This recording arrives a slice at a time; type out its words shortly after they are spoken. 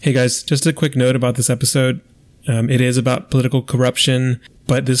Hey guys, just a quick note about this episode. It is about political corruption,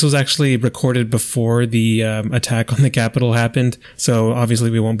 but this was actually recorded before the attack on the Capitol happened. So obviously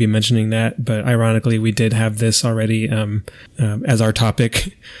we won't be mentioning that, but ironically we did have this already as our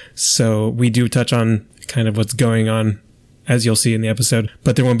topic. So we do touch on kind of what's going on, as you'll see in the episode,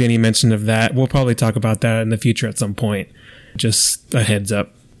 but there won't be any mention of that. We'll probably talk about that in the future at some point. Just a heads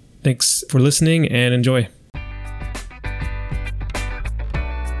up. Thanks for listening and enjoy.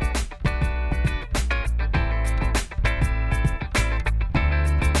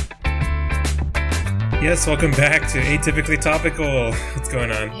 Yes, welcome back to Atypically Topical. What's going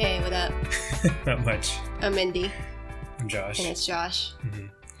on? Hey, what up? Not much. I'm Mindy. I'm Josh. And it's Josh. Mm-hmm.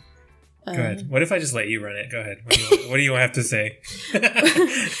 Go ahead. What if I just let you run it? Go ahead. What do you have to say?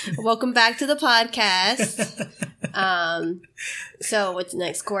 Welcome back to the podcast. So what's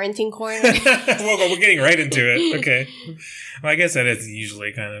next? Quarantine corner? Well, we're getting right into it. Okay. Well, I guess that is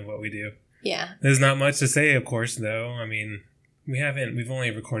usually kind of what we do. Yeah. There's not much to say, of course, though. I mean, we've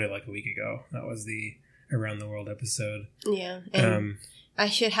only recorded like a week ago. That was the Around the World episode. Yeah. And I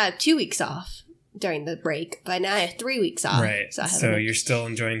should have 2 weeks off during the break, but now I have 3 weeks off. Right. So you're still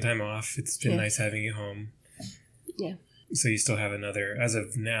enjoying time off. It's been nice having you home. Yeah. So you still have another, as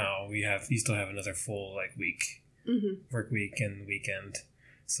of now, you still have another full week, work week and weekend.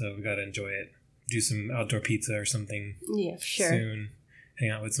 So we got to enjoy it. Do some outdoor pizza or something. Yeah, sure. Soon. Hang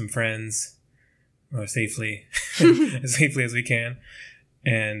out with some friends. Safely. As safely as we can.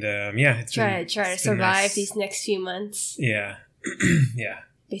 And it's try to survive nice. These next few months. Yeah. Yeah.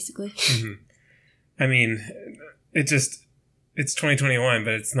 Basically. Mm-hmm. I mean, it's 2021,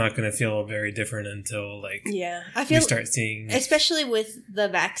 but it's not going to feel very different until I feel we start seeing, especially with the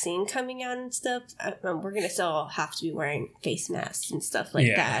vaccine coming out and stuff. We're going to still have to be wearing face masks and stuff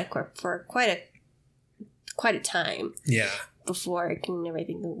like that for quite a time. Yeah. Before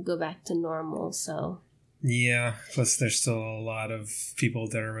everything will go back to normal. So. Yeah. Plus, there's still a lot of people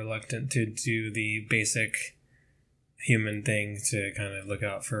that are reluctant to do the basic human thing to kind of look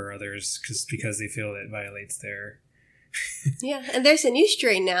out for others because they feel it violates their. Yeah, and there's a new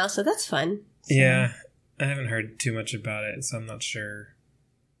strain now, so that's fun. So. Yeah, I haven't heard too much about it, so I'm not sure.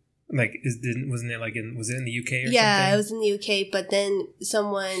 Was it in the UK or something? Yeah, it was in the UK, but then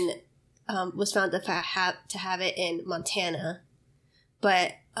someone was found to have it in Montana.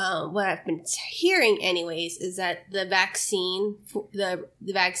 But what I've been hearing, anyways, is that the vaccine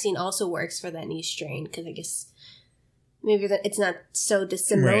also works for that new strain because I guess maybe that it's not so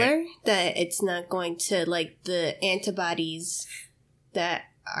dissimilar that it's not going to the antibodies that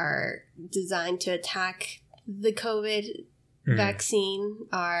are designed to attack the COVID vaccine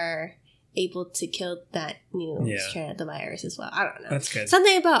are able to kill that new strain of the virus as well. I don't know. That's good.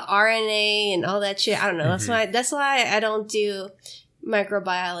 Something about RNA and all that shit. I don't know. That's why I don't do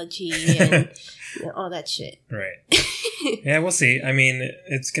microbiology and all that shit. Right. Yeah, we'll see. I mean,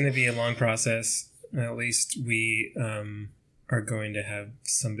 it's going to be a long process. At least we are going to have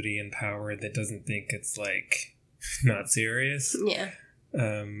somebody in power that doesn't think it's not serious. Yeah.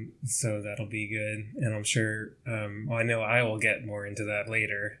 So that'll be good. And I'm sure, I know I will get more into that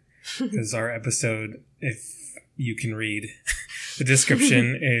later because our episode, if you can read the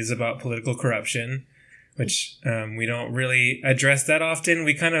description, is about political corruption, which we don't really address that often.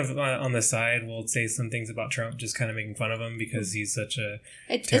 We kind of, on the side, will say some things about Trump, just kind of making fun of him because he's such a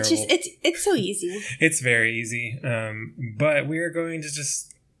terrible... It's so easy. It's very easy. But we are going to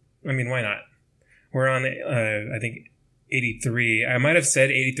why not? We're on, I think, 83. I might have said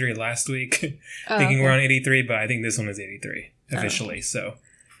 83 last week, thinking we're on 83, but I think this one is 83 officially. Okay. So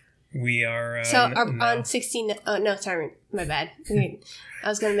we are... on 16... Oh, no, sorry. My bad. I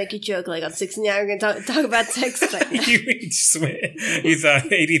was going to make you joke, on 69 we're going to talk about sex. But you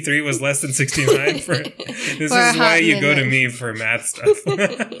thought 83 was less than 69? This is why you go to me for math stuff.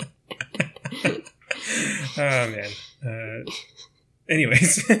 Oh, man.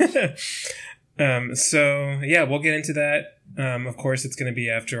 Anyways. So, yeah, we'll get into that. Of course, it's going to be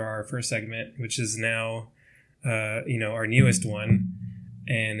after our first segment, which is now, our newest one.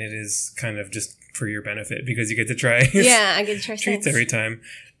 And it is kind of just for your benefit because you get to try I get to try treats every time.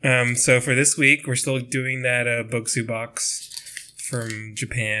 So for this week, we're still doing that Boksu box from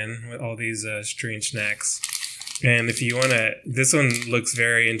Japan with all these strange snacks. And if you want to... This one looks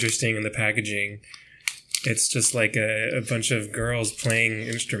very interesting in the packaging. It's just a bunch of girls playing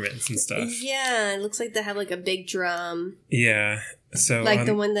instruments and stuff. Yeah, it looks like they have a big drum. Yeah. So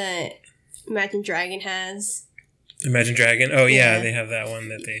the one that Imagine Dragon has. Imagine Dragon. Oh, yeah, they have that one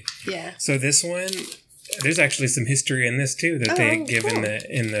that they... Yeah. So this one, there's actually some history in this, too, that they give cool.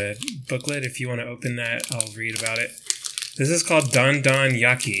 in the booklet. If you want to open that, I'll read about it. This is called Don Don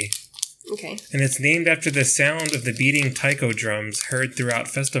Yaki. Okay. And it's named after the sound of the beating taiko drums heard throughout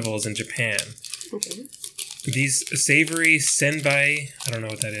festivals in Japan. Okay. These savory senbei, I don't know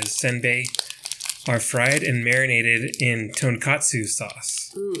what that is, senbei, are fried and marinated in tonkatsu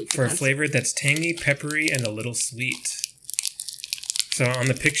sauce for a flavor that's tangy, peppery, and a little sweet. So on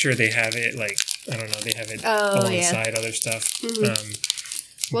the picture, they have it like, I don't know, they have it alongside other stuff.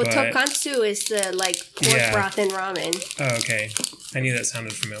 Mm-hmm. Well, tonkatsu is the like pork broth and ramen. Oh, okay. I knew that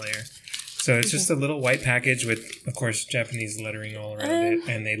sounded familiar. So it's just a little white package with, of course, Japanese lettering all around it,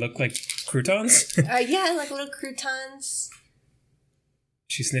 and they look like croutons. Yeah, like little croutons.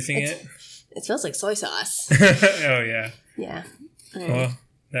 She's sniffing it. It smells like soy sauce. Oh, yeah. Yeah. Well,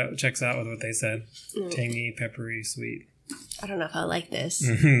 that checks out with what they said. Tangy, peppery, sweet. I don't know if I like this.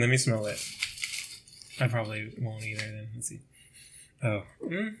 Let me smell it. I probably won't either then. Let's see. Oh.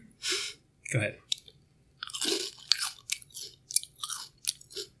 Go ahead.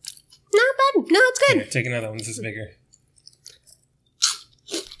 Not bad. No, it's good. Here, take another one. This is bigger.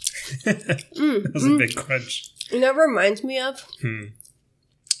 That was a big crunch. You know what it reminds me of?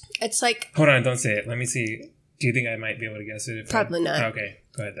 It's like... Hold on, don't say it. Let me see. Do you think I might be able to guess it? Probably not. Okay,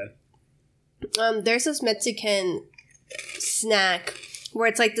 go ahead then. There's this Mexican snack where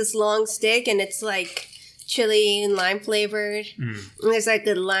it's like this long stick and it's like chili and lime flavored. And there's like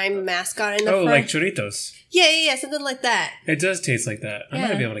the lime mascot in the front. Oh, like churritos. Yeah, something like that. It does taste like that. I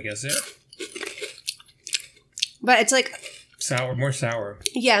might be able to guess it. But it's like... Sour, more sour.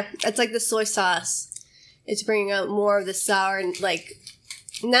 Yeah, it's like the soy sauce. It's bringing out more of the sour and like...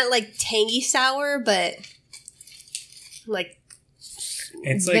 Not like tangy sour, but like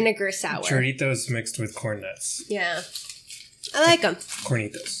it's vinegar like sour. Churritos mixed with corn nuts. Yeah. I like them.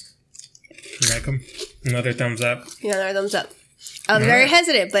 Cornitos. You like them? Another thumbs up. Yeah, another thumbs up. I was very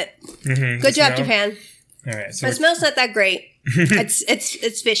hesitant, but good job, Japan. All right. So it smells not that great.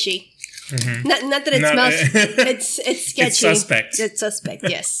 It's fishy. Not that it smells. It's sketchy. It's suspect. It's suspect.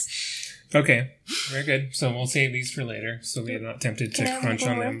 Yes. Okay. Very good. So we'll save these for later, so we're not tempted to crunch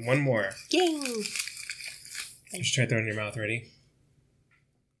on them. One more. Yay! Just try to throw it in your mouth. Ready?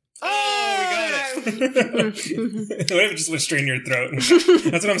 Oh, we got it! What if it just went straight in your throat?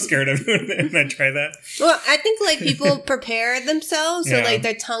 That's what I'm scared of when I try that. Well, I think like people prepare themselves, so like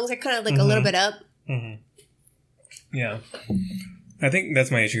their tongues are kind of like a little bit up. Yeah. I think that's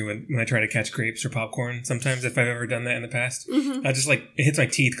my issue when I try to catch grapes or popcorn. Sometimes, if I've ever done that in the past, I just like, it hits my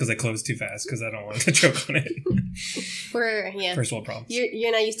teeth because I close too fast because I don't want to choke on it. First world problems.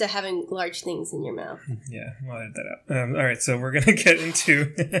 You're not used to having large things in your mouth. Yeah, I'll edit that out. All right, so we're going to get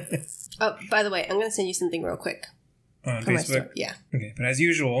into... Oh, by the way, I'm going to send you something real quick. On Facebook? Yeah. Okay, but as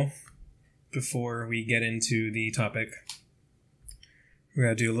usual, before we get into the topic, we're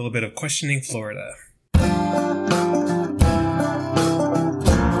going to do a little bit of Questioning Florida.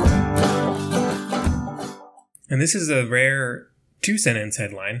 And this is a rare 2-sentence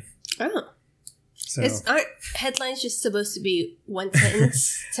headline. Oh. So, aren't headlines just supposed to be one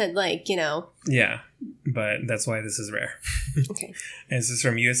sentence to, like, you know? Yeah, but that's why this is rare. Okay. And this is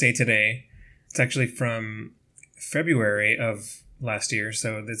from USA Today. It's actually from February of last year,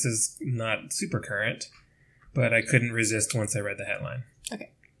 so this is not super current, but I couldn't resist once I read the headline.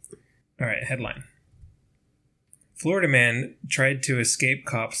 Okay. All right, headline. Florida man tried to escape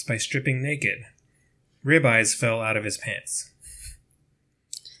cops by stripping naked. Ribeyes fell out of his pants.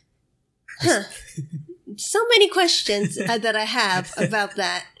 Huh. So many questions that I have about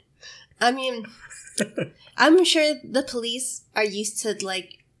that. I mean, I'm sure the police are used to,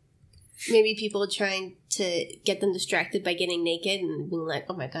 like, maybe people trying to get them distracted by getting naked and being like,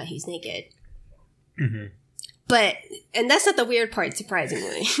 oh my god, he's naked. But, and that's not the weird part,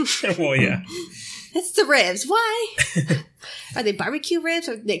 surprisingly. Well, yeah. It's the ribs. Why? Are they barbecue ribs?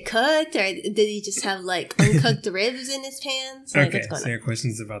 Or are they cooked? Or did he just have, like, uncooked ribs in his pants? Like, Okay, so your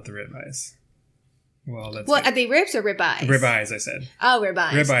question's about the ribeyes. Well, that's... Well, are they ribs or ribeyes? Ribeyes, I said. Oh,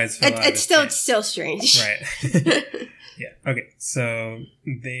 ribeyes. Ribeyes fell out of his pants. It's still strange. Right. Yeah. Okay, so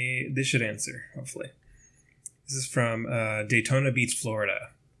this should answer, hopefully. This is from Daytona Beach, Florida.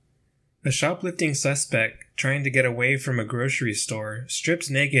 A shoplifting suspect trying to get away from a grocery store strips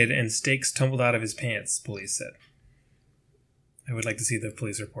naked and steaks tumbled out of his pants, police said. I would like to see the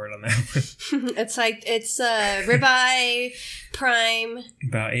police report on that one. It's ribeye, prime.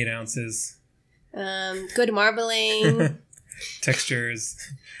 About 8 ounces. Good marbling. Textures.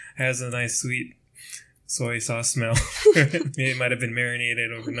 Has a nice sweet soy sauce smell. It might have been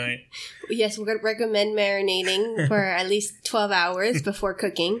marinated overnight. Yes, we're going to recommend marinating for at least 12 hours before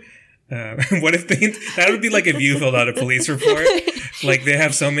cooking. What if that would be like if you filled out a police report. Like they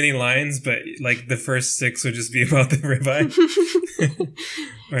have so many lines, but like the first 6 would just be about the ribeye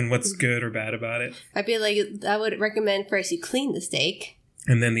and what's good or bad about it. I'd be like, I would recommend first you clean the steak.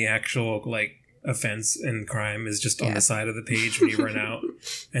 And then the actual like offense and crime is just on the side of the page when you run out,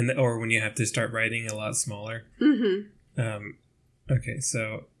 or when you have to start writing a lot smaller. Mm-hmm. Okay,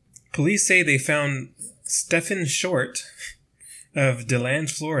 so police say they found Stephen Short of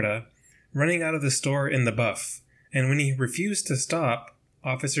DeLand, Florida, running out of the store in the Buff, and when he refused to stop,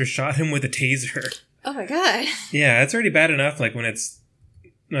 officers shot him with a taser. Oh my god! Yeah, it's already bad enough. Like when it's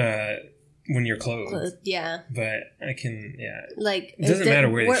when you're clothed. Yeah, but like it doesn't matter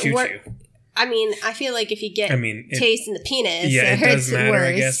where they shoot you. I mean, I feel like if you get tased in the penis, yeah, it hurts does matter, worse.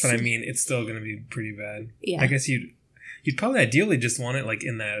 I guess. But I mean, it's still going to be pretty bad. Yeah, I guess you'd probably ideally just want it like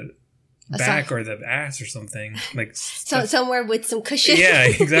in the back or the ass or something, like somewhere with some cushion. Yeah,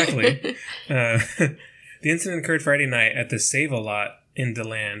 exactly. The incident occurred Friday night at the Save-A-Lot in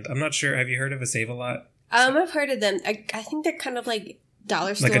DeLand. I'm not sure. Have you heard of a Save-A-Lot? I've heard of them. I think they're kind of like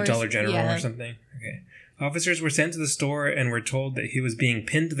dollar stores, like a Dollar General or something. Okay. Officers were sent to the store and were told that he was being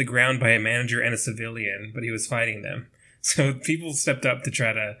pinned to the ground by a manager and a civilian, but he was fighting them. So people stepped up to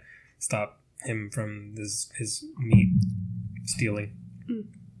try to stop him from his meat stealing. Mm.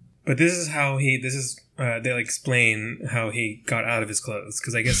 But this is how they'll explain how he got out of his clothes,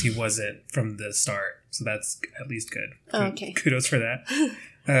 because I guess he wasn't from the start, so that's at least good. Oh, okay. Kudos for that.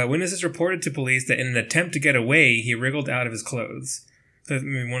 Witnesses reported to police that in an attempt to get away, he wriggled out of his clothes. So, I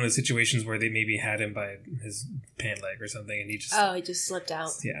mean, one of the situations where they maybe had him by his pant leg or something, and he just slipped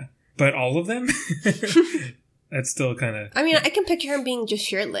out. Yeah, but all of them. That's still kind of. I mean, I can picture him being just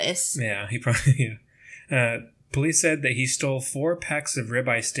shirtless. Yeah, he probably. Yeah. Police said that he stole 4 packs of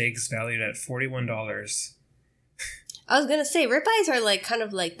ribeye steaks valued at $41. I was gonna say ribeyes are like kind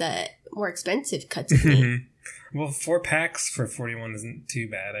of like the more expensive cuts of meat. Well, 4 packs for $41 isn't too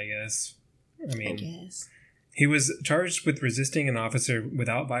bad, I guess. I mean, I guess. He was charged with resisting an officer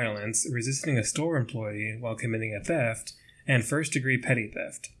without violence, resisting a store employee while committing a theft, and first-degree petty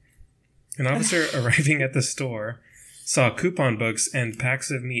theft. An officer arriving at the store saw coupon books and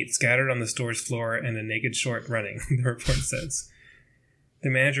packs of meat scattered on the store's floor and a naked Short running, the report says. The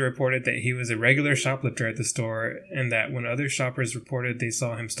manager reported that he was a regular shoplifter at the store, and that when other shoppers reported they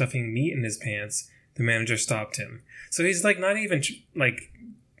saw him stuffing meat in his pants, the manager stopped him. So he's like not even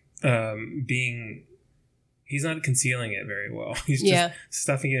being... He's not concealing it very well. He's just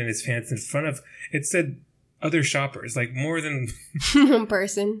stuffing it in his pants in front of... It said other shoppers, like more than... one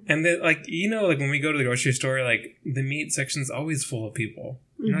person. And then, like, you know, like when we go to the grocery store, like the meat section's always full of people.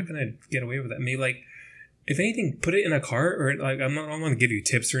 You're not going to get away with that. Maybe, like, if anything, put it in a cart, or like, I don't want to give you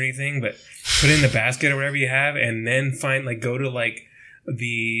tips or anything, but put it in the basket or whatever you have, and then go to like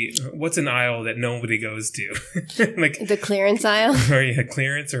what's an aisle that nobody goes to? Like the clearance aisle? Or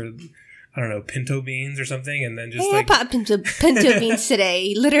clearance, or I don't know, pinto beans or something, and then just I bought pinto beans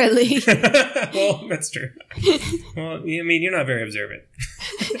today, literally. Well, that's true. Well, I mean, you're not very observant.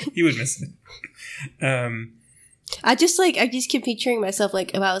 You would miss it. I just keep picturing myself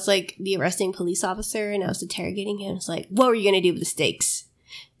like if I was like the arresting police officer and I was interrogating him. It's like, what were you gonna do with the steaks?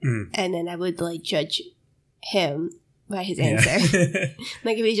 And then I would like judge him by his answer.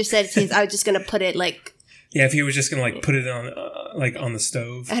 Like if he just said I was just gonna put it like. Yeah, if he was just gonna like put it on on the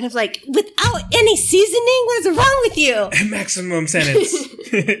stove. Kind of like without any seasoning. What is wrong with you? Maximum sentence.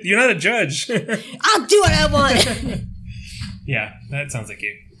 You're not a judge. I'll do what I want. Yeah, that sounds like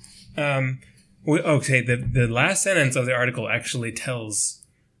you. Okay, the last sentence of the article actually tells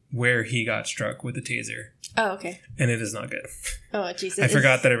where he got struck with the taser. Oh, okay. And it is not good. Oh, Jesus. I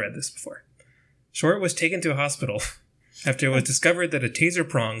forgot that I read this before. Short was taken to a hospital after it was discovered that a taser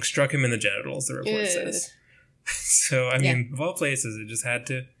prong struck him in the genitals, the report says. So, I mean, of all places, it just had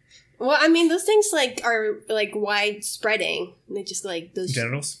to... Well, I mean, those things, like, are, like, wide-spreading. They just, like, those...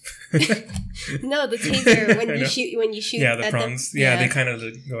 Genitals? No, the taser, when you shoot yeah, the prongs. Yeah, they kind of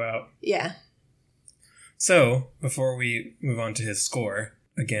go out. Yeah. So, before we move on to his score,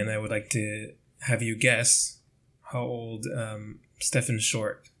 again, I would like to have you guess how old Stephen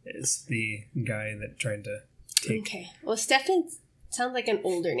Short is, the guy that tried to take... Okay. Well, Stephen sounds like an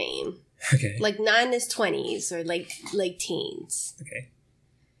older name. Okay. Like not in his 20s or like late teens. Okay.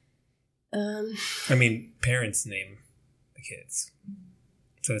 I mean, parents name the kids.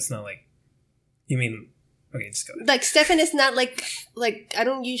 So it's not like... You mean... Okay, just go ahead. Like, Stefan is not like... I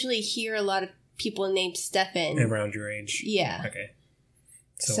don't usually hear a lot of people named Stefan. Around your age? Yeah. Okay.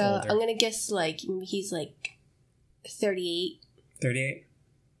 So older. I'm going to guess, like, he's, like, 38. 38?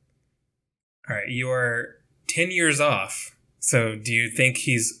 All right, you are 10 years off. So do you think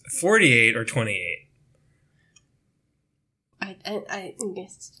he's 48 or 28? I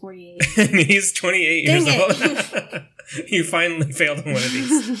guess it's 48. And he's 28 Dang years old. You finally failed on one of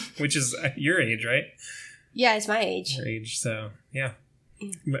these, which is your age, right? Yeah, it's my age. Your age, so yeah.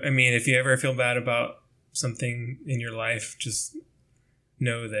 I mean, if you ever feel bad about something in your life, just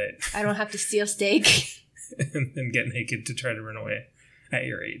know that I don't have to steal steak. and get naked to try to run away at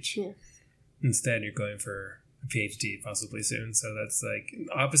your age. Yeah. Instead, you're going for a PhD possibly soon. So that's like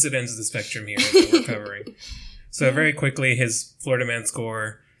opposite ends of the spectrum here that we're covering. So very quickly, his Florida Man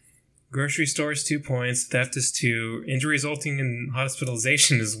score: grocery store is 2 points, theft is 2, injury resulting in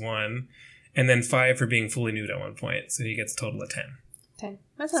hospitalization is 1, and then 5 for being fully nude at 1 point. So he gets a total of 10. 10.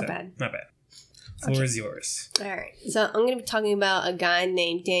 That's not bad. Not bad. Floor is yours. All right. So I'm going to be talking about a guy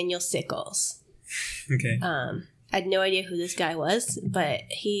named Daniel Sickles. Okay. I had no idea who this guy was, but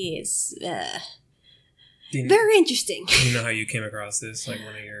he is Do very interesting. you know how you came across this? Like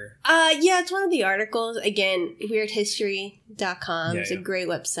one of your... Yeah, it's one of the articles. Again, weirdhistory.com. It's a Yeah. great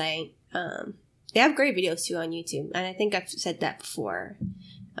website. They have great videos too on YouTube, and I think I've said that before.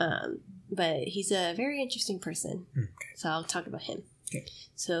 But he's a very interesting person, so I'll talk about him. Okay.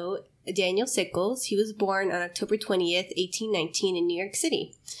 So Daniel Sickles, he was born on October 20th, 1819 in New York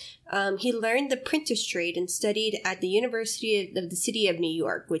City. He learned the printer's trade and studied at the University of the City of New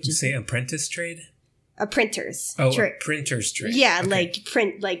York, which You is say apprentice trade? a printer's Oh, trade. a printer's trade. Yeah, Okay. like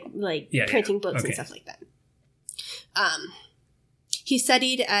print, like Yeah, printing yeah. books Okay. and stuff like that. He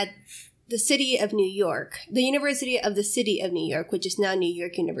studied at the City of New York, the University of the City of New York, which is now New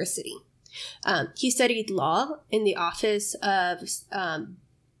York University. He studied law in the office of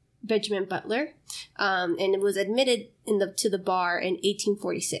Benjamin Butler, and was admitted to the bar in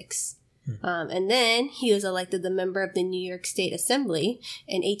 1846. And then he was elected the member of the New York State Assembly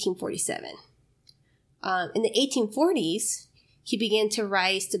in 1847. In the 1840s, he began to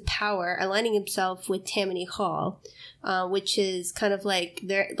rise to power, aligning himself with Tammany Hall, which is kind of like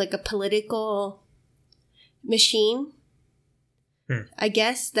a political machine, I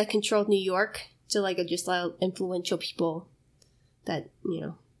guess, that controlled New York to like just influential people that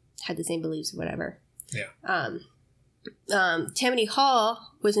had the same beliefs or whatever. Yeah. Tammany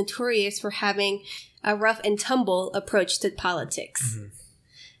Hall was notorious for having a rough and tumble approach to politics.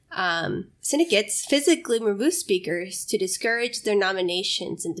 Syndicates physically removed speakers to discourage their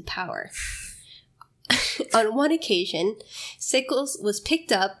nominations into power. On one occasion, Sickles was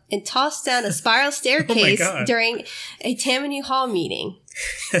picked up and tossed down a spiral staircase during a Tammany Hall meeting.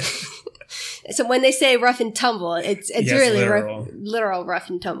 So when they say rough and tumble, it's really literal rough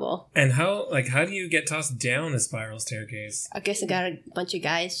and tumble. And how do you get tossed down a spiral staircase? I guess I got a bunch of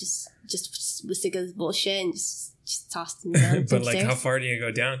guys just was sick of this bullshit and just tossed them down. But like, how far do you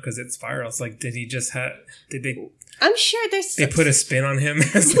go down? Because it spirals. Like, did they? I'm sure there's. They put a spin on him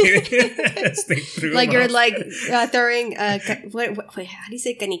as they threw like him you're off. like wing. Wait, how do you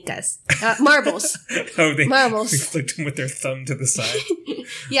say canicas? Marbles. Marbles. They flicked him with their thumb to the side.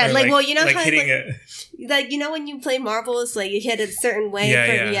 Yeah, Or like well, you know like how hitting like when you play marbles, like you hit it a certain way.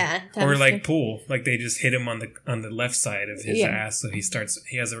 Yeah. Or like pool, like they just hit him on the left side of his ass, so he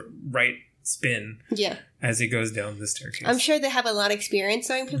has a right spin. Yeah. As he goes down the staircase. I'm sure they have a lot of experience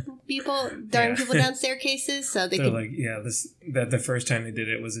throwing people down staircases, so they could. Like, the first time they did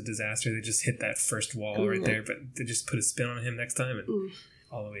it was a disaster. They just hit that first wall right there, but they just put a spin on him next time and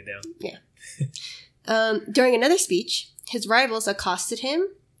all the way down. Yeah. During another speech, his rivals accosted him,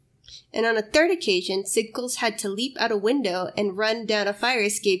 and on a third occasion, Sickles had to leap out a window and run down a fire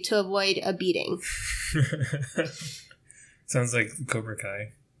escape to avoid a beating. Sounds like Cobra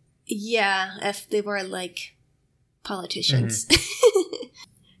Kai. Yeah, if they were like politicians.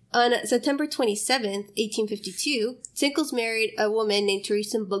 On September 27th, 1852, Sickles married a woman named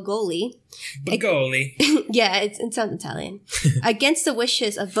Teresa Bogoli. Bogoli. Yeah, it sounds Italian. Against the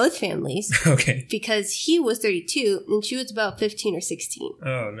wishes of both families. Okay. Because he was 32 and she was about 15 or 16.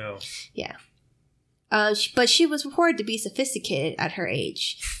 Oh, no. Yeah. But she was reported to be sophisticated at her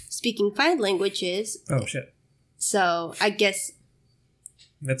age, speaking 5 languages. Oh, shit. So I guess...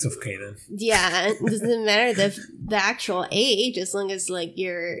 That's okay then. Yeah, it doesn't matter the actual age as long as like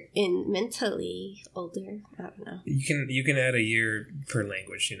you're mentally older. I don't know. You can add a year per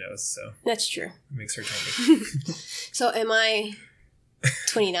language, so That's true. It makes her 20. So am I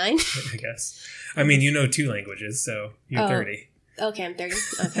 29? I guess. I mean, you know 2 languages, so you're 30. Okay, I'm 30.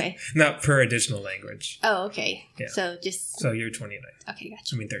 Okay. Not per additional language. Oh, okay. Yeah. So you're 29. Okay,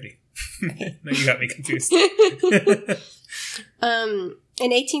 gotcha. I mean 30. Okay. No, you got me confused. In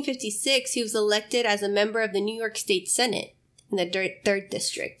 1856, he was elected as a member of the New York State Senate in the 3rd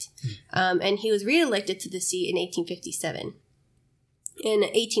District. And he was re-elected to the seat in 1857. In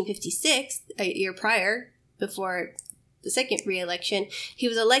 1856, a year prior, before the second re-election, he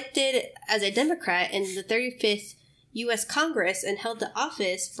was elected as a Democrat in the 35th U.S. Congress and held the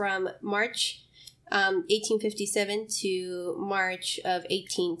office from March 1857 to March of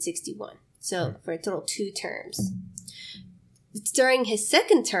 1861. So for a total 2 terms. It's during his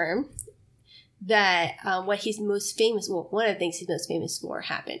second term that what he's most famous, well, one of the things he's most famous for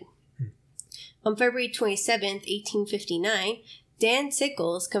happened. On February 27th, 1859, Dan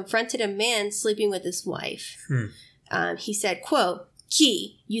Sickles confronted a man sleeping with his wife. He said, quote,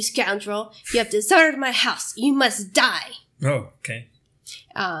 "Key, you scoundrel, you have deserted my house. You must die." Oh, okay.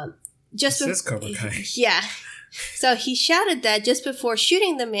 Just this Cobra Kai. Yeah. So he shouted that just before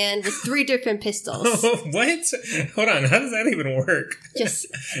shooting the man with 3 different pistols. What? Hold on. How does that even work?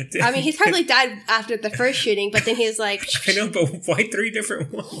 I mean, he probably died after the first shooting, but then he was like... I know, but why 3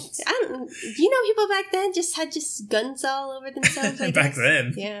 different ones? People back then just had guns all over themselves? Back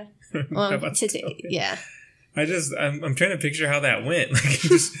then? Yeah. Well, today, yeah. I'm trying to picture how that went. Like,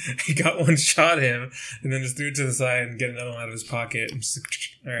 he got one, shot him, and then just threw it to the side and get another one out of his pocket. And just like,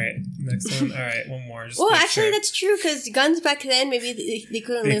 all right, next one. All right, one more. Well, actually, that's true, because guns back then, maybe they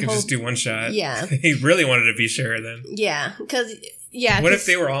couldn't They could just do one shot. Yeah. He really wanted to be sure then. Yeah, because... Yeah. What if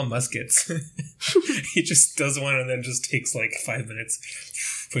they were all muskets? He just does one and then just takes like 5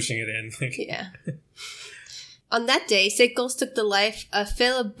 minutes pushing it in. Yeah. On that day, Sickles took the life of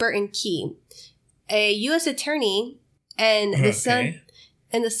Philip Burton Key, a U.S. attorney and the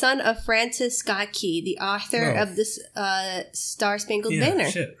son of Francis Scott Key, the author of this Star Spangled Banner.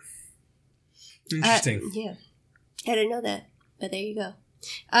 Shit. Interesting. Yeah, I didn't know that, but there you go.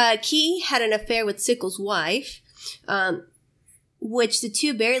 Key had an affair with Sickles' wife, which the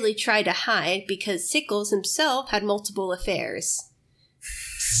two barely tried to hide because Sickles himself had multiple affairs.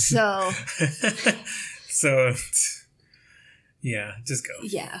 So, yeah, just go.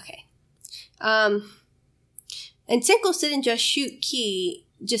 Yeah, okay. And Sickles didn't just shoot Key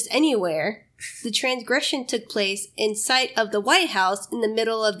just anywhere. The transgression took place in sight of the White House in the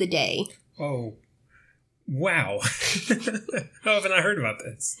middle of the day. Oh, wow. How haven't I heard about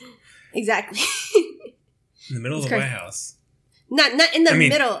this? Exactly. In the middle of the White House. Not in the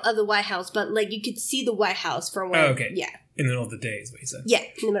middle of the White House, but like you could see the White House from where. Oh, okay. Yeah. In the middle of the day is what you said. Yeah,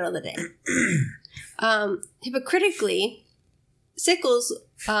 in the middle of the day. Hypocritically, Sickles...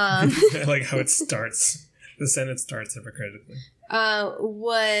 I like how it starts. The sentence starts hypocritically.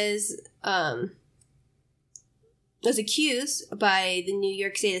 Was accused by the New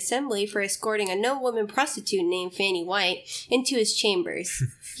York State Assembly for escorting a known prostitute named Fanny White into his chambers.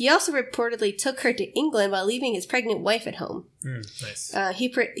 He also reportedly took her to England while leaving his pregnant wife at home. Nice.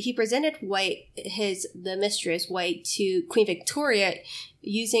 He presented White, the mistress White, to Queen Victoria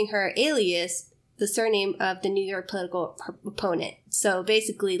using her alias, the surname of the New York political opponent. So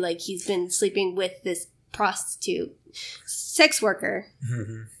basically, like, he's been sleeping with this prostitute, sex worker.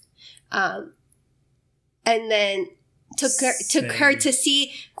 Mm-hmm. And then took her to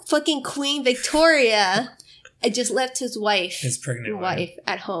see fucking Queen Victoria and just left his pregnant wife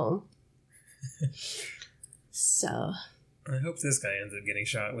at home. So I hope this guy ends up getting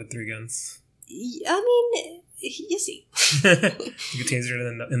shot with 3 guns. I mean, you see. You could taser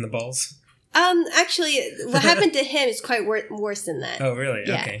it in the balls? Actually, what happened to him is quite worse than that. Oh, really?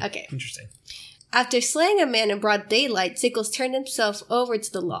 Yeah, okay. Interesting. After slaying a man in broad daylight, Sickles turned himself over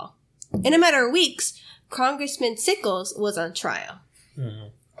to the law. In a matter of weeks, Congressman Sickles was on trial. Mm-hmm.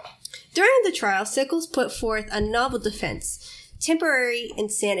 During the trial, Sickles put forth a novel defense, temporary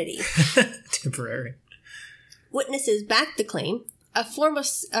insanity. Temporary. Witnesses backed the claim. A former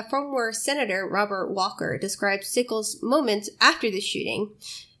Senator, Robert Walker, described Sickles' moments after the shooting.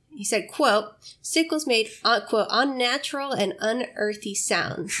 He said, quote, "Sickles made, quote, unnatural and unearthly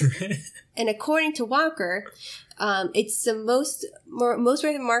sounds." And according to Walker, it's the most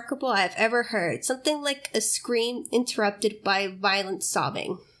remarkable I've ever heard. Something like a scream interrupted by violent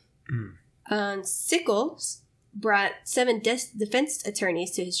sobbing. Sickles brought 7 defense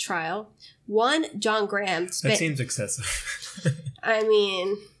attorneys to his trial. One, John Graham, that seems excessive. I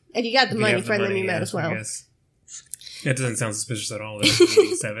mean, if you got the money for them, you might as well. That doesn't sound suspicious at all, though,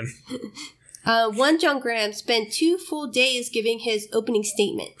 needing 7. One, John Graham, spent 2 full days giving his opening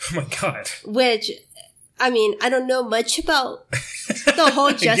statement. Oh my God. Which, I mean, I don't know much about the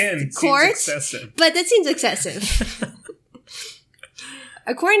whole justice court, but that seems excessive.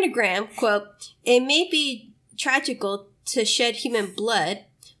 According to Graham, quote, "It may be tragical to shed human blood,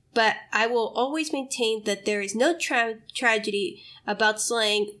 but I will always maintain that there is no tragedy about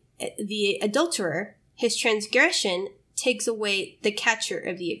slaying the adulterer. His transgression takes away the catcher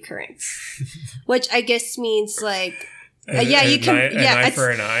of the occurrence." Which I guess means, like, Yeah, you can. An eye for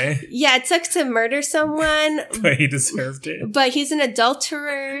an eye. Yeah, it sucks to murder someone, But he deserved it. but he's an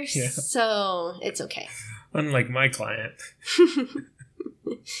adulterer, Yeah. so it's okay. Unlike my client.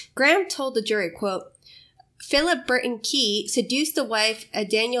 Graham told the jury, quote, Philip Burton Key seduced the wife of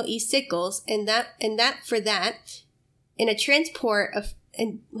Daniel E. Sickles, in a transport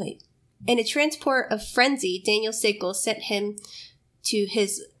of frenzy, Daniel Sickles sent him to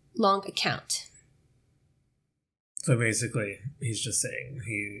his long account. So basically, he's just saying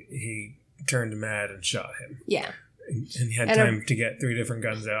he turned mad and shot him. Yeah. And he had time to get 3 different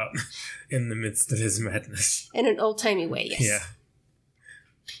guns out in the midst of his madness. In an old-timey way, yes. Yeah.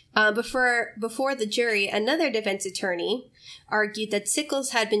 Before the jury, another defense attorney argued that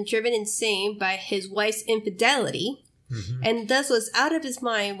Sickles had been driven insane by his wife's infidelity, and thus was out of his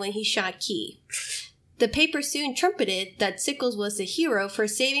mind when he shot Key. The paper soon trumpeted that Sickles was the hero for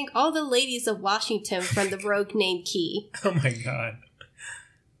saving all the ladies of Washington from the rogue named Key. Oh my god.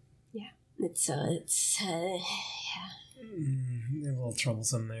 Yeah, it's yeah. A little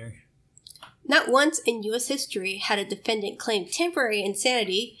troublesome there. Not once in U.S. history had a defendant claimed temporary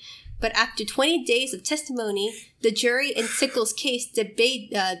insanity, but after 20 days of testimony, the jury in Sickles' case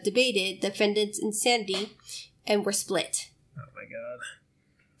debated defendant's insanity and were split. Oh my god.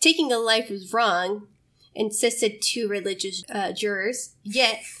 Taking a life was wrong, insisted 2 religious jurors.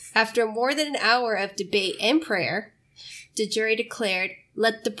 Yet, after more than an hour of debate and prayer, the jury declared,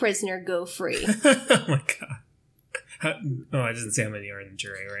 "Let the prisoner go free." Oh my god. I didn't say how many are in the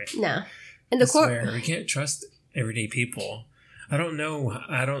jury, right? No. And the court, we can't trust everyday people. I don't know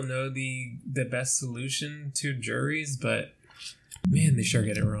the best solution to juries, but man, they sure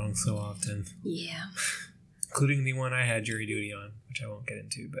get it wrong so often. Yeah. Including the one I had jury duty on, which I won't get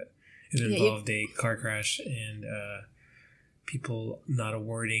into, but it involved a car crash and people not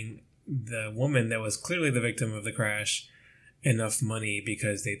awarding the woman that was clearly the victim of the crash enough money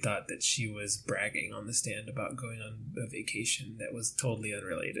because they thought that she was bragging on the stand about going on a vacation that was totally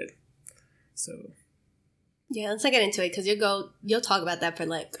unrelated. So yeah, let's not get into it because you'll talk about that for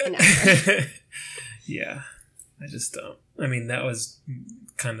like an hour. Yeah, I just don't. I mean, that was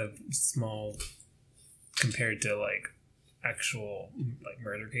kind of small compared to like actual like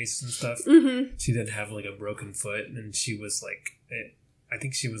murder cases and stuff. Mm-hmm. She did have like a broken foot, and she was like, I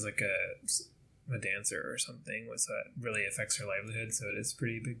think she was like a dancer or something, so that really affects her livelihood. So it is a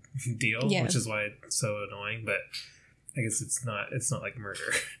pretty big deal, yeah. Which is why it's so annoying. But I guess it's not like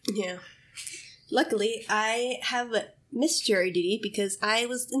murder. Yeah. Luckily, I have missed jury duty because I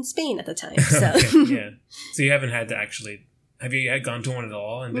was in Spain at the time. So okay, yeah. So you haven't had to actually. Have you gone to one at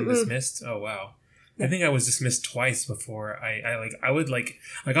all and been dismissed? Oh wow. I think I was dismissed twice before. I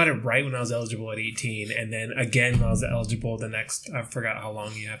got it right when I was eligible at 18, and then again when I was eligible the next. I forgot how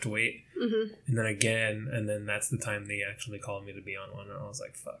long you have to wait, and then again, and then that's the time they actually called me to be on one, and I was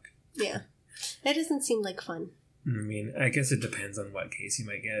like, "Fuck." Yeah, that doesn't seem like fun. I mean, I guess it depends on what case you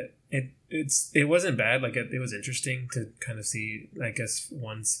might get. It wasn't bad. Like it was interesting to kind of see. I guess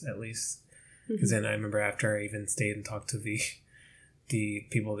once at least, because then I remember after I even stayed and talked to the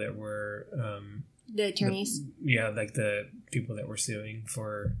people that were. The attorneys? Like the people that were suing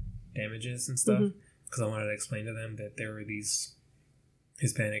for damages and stuff. Because I wanted to explain to them that there were these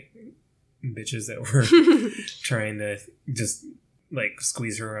Hispanic bitches that were trying to just like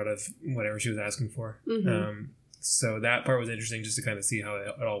squeeze her out of whatever she was asking for. So that part was interesting just to kind of see how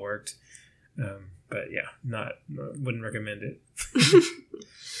it all worked. But yeah, wouldn't recommend it.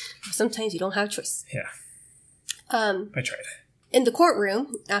 Sometimes you don't have a choice. Yeah. I tried. In the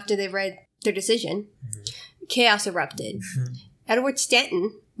courtroom, after they read their decision, chaos erupted. Edward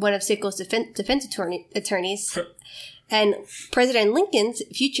Stanton, one of Sickles' defense attorneys, and President Lincoln's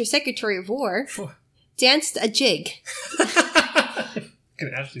future Secretary of War, danced a jig.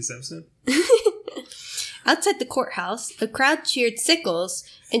 Can Ashley Simpson? Outside the courthouse, a crowd cheered Sickles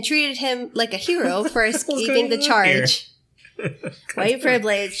and treated him like a hero for escaping the charge. White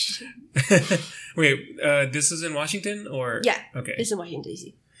privilege. Wait, this is in Washington, or yeah? Okay, this is in Washington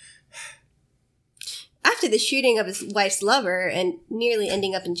D.C. After the shooting of his wife's lover and nearly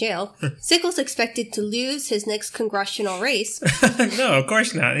ending up in jail, Sickles expected to lose his next congressional race. No, of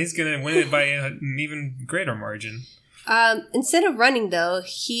course not. He's going to win it by an even greater margin. Instead of running, though,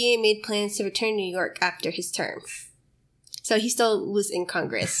 he made plans to return to New York after his term. So he still was in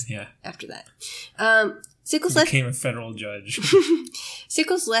Congress after that. Sickles became a federal judge.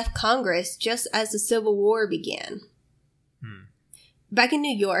 Sickles left Congress just as the Civil War began. Back in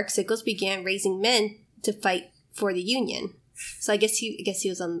New York, Sickles began raising men to fight for the Union. So I guess he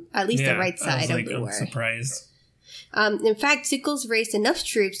was on at least the right side of the war. I'm surprised. In fact, Sickles raised enough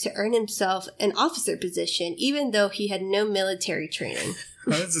troops to earn himself an officer position, even though he had no military training.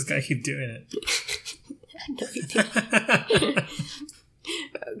 How does this guy keep doing it?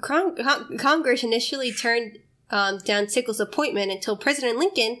 Congress initially turned down Sickles' appointment until President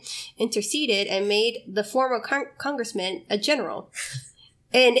Lincoln interceded and made the former congressman a general.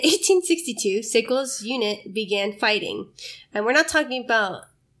 In 1862, Sickles' unit began fighting. And we're not talking about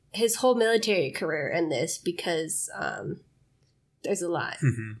his whole military career in this because there's a lot.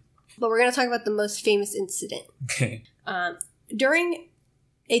 Mm-hmm. But we're going to talk about the most famous incident. Okay. During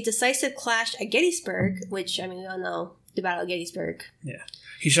a decisive clash at Gettysburg, which, I mean, we all know the Battle of Gettysburg. Yeah.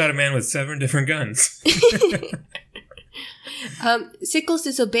 He shot a man with 7 different guns. Sickles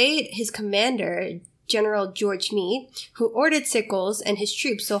disobeyed his commander, General George Meade, who ordered Sickles and his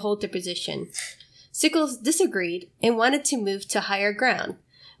troops to hold their position. Sickles disagreed and wanted to move to higher ground.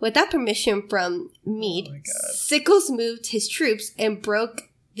 Without permission from Meade, Sickles moved his troops and broke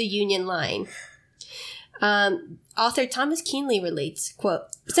the Union line. Author Thomas Keenly relates, quote,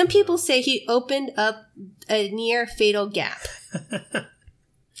 "Some people say he opened up a near-fatal gap."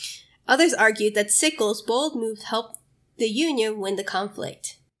 Others argued that Sickles' bold move helped the Union win the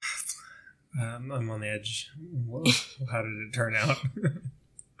conflict. I'm on the edge. How did it turn out?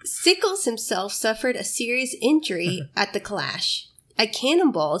 Sickles himself suffered a serious injury at the clash. A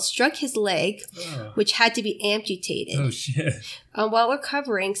cannonball struck his leg, which had to be amputated. Oh, shit. While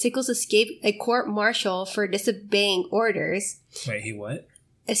recovering, Sickles escaped a court-martial for disobeying orders. Wait, he what?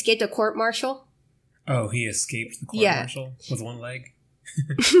 Escaped a court-martial? Oh, he escaped the court-martial with one leg?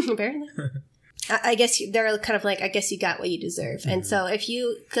 Apparently. I guess they're kind of like, I guess you got what you deserve. Mm-hmm. And so if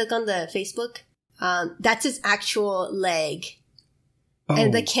you click on the Facebook, that's his actual leg. Oh,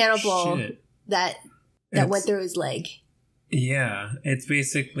 and the cannonball that went through his leg. Yeah, it's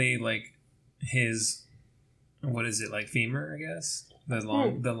basically like his, what is it, like femur, I guess? The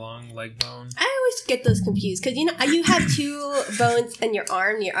long leg bone. I always get those confused because, you know, you have 2 bones in your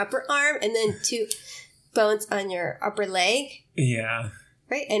arm, your upper arm, and then 2 bones on your upper leg. Yeah.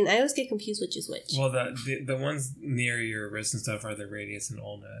 Right? And I always get confused which is which. Well, the ones near your wrist and stuff are the radius and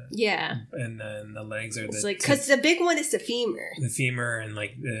ulna. Yeah. And then the legs are because the big one is the femur. The femur and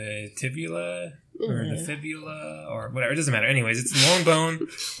like the tibula or the fibula or whatever. It doesn't matter. Anyways, it's a long bone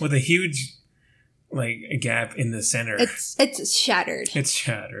with a huge like a gap in the center. It's shattered. It's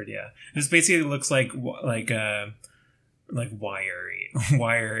shattered, yeah. This basically looks like wire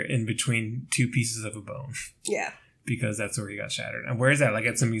in between 2 pieces of a bone. Yeah. Because that's where he got shattered. And where is that? Like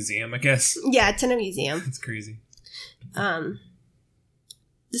at some museum, I guess? Yeah, it's in a museum. It's crazy.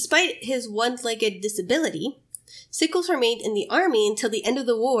 Despite his one-legged disability, Sickles remained in the army until the end of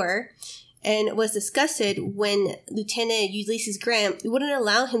the war and was disgusted when Lieutenant Ulysses Grant wouldn't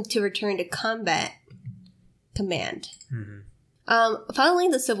allow him to return to combat command. Mm-hmm.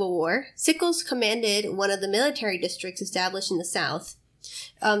 Following the Civil War, Sickles commanded one of the military districts established in the South.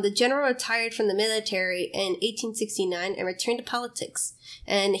 The general retired from the military in 1869 and returned to politics,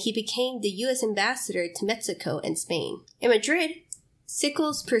 and he became the U.S. ambassador to Mexico and Spain. In Madrid,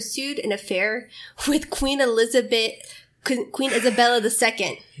 Sickles pursued an affair with Queen Isabella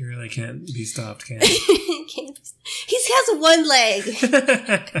II. He really can't be stopped, can he? He has one leg.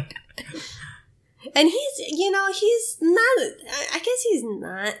 And he's not, I guess he's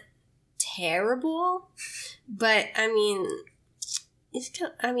not terrible, but I mean...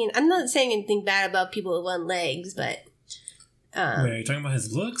 I'm not saying anything bad about people with one legs, but... Wait, are you talking about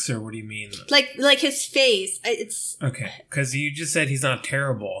his looks, or what do you mean? Like his face. It's... Okay, because you just said he's not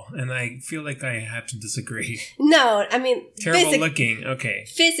terrible, and I feel like I have to disagree. No, I mean... Terrible looking, okay.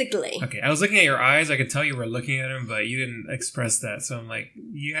 Physically. Okay, I was looking at your eyes, I could tell you were looking at him, but you didn't express that, so I'm like,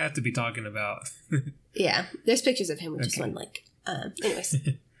 you have to be talking about... Yeah, there's pictures of him with just one leg. Anyways.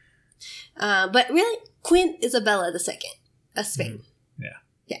 But really, Queen Isabella II of Spain. Mm-hmm.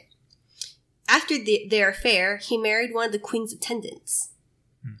 Yeah. After their affair, he married one of the Queen's attendants.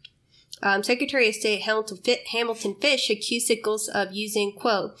 Secretary of State Hamilton Fish accused Sickles of using,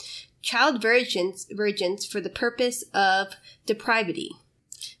 quote, child virgins for the purpose of depravity,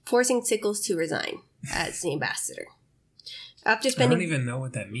 forcing Sickles to resign as the ambassador. After spending, I don't even know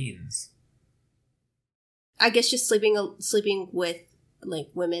what that means. I guess just sleeping with like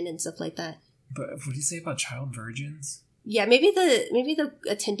women and stuff like that. But what do you say about child virgins? Yeah, maybe the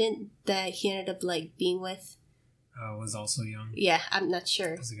attendant that he ended up like being with was also young. Yeah, I'm not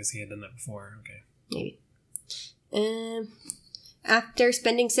sure. I guess he had done that before. Okay, maybe. After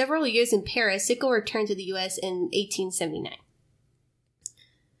spending several years in Paris, Sickles returned to the U.S. in 1879.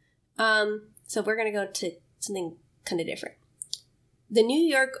 So we're gonna go to something kind of different. The New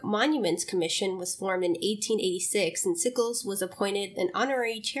York Monuments Commission was formed in 1886, and Sickles was appointed an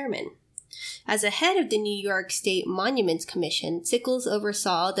honorary chairman. As a head of the New York State Monuments Commission, Sickles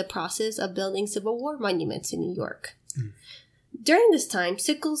oversaw the process of building Civil War monuments in New York. During this time,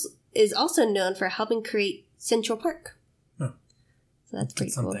 Sickles is also known for helping create Central Park. Oh. So that's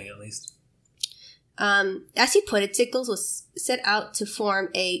pretty cool. Something, at least. As he put it, Sickles was set out to form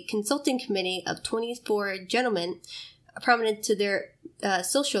a consulting committee of 24 gentlemen prominent to their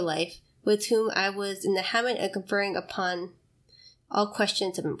social life, with whom I was in the habit of conferring upon all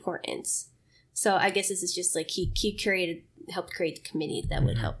questions of importance. So I guess this is just like he helped create the committee that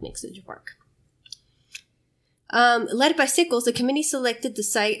would help make Central Park. Led by Sickles, the committee selected the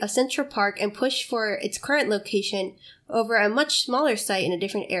site of Central Park and pushed for its current location over a much smaller site in a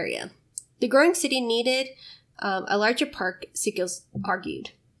different area. The growing city needed a larger park, Sickles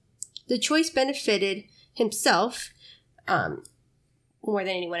argued. The choice benefited himself more than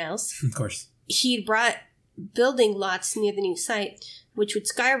anyone else. Of course. He'd brought building lots near the new site, which would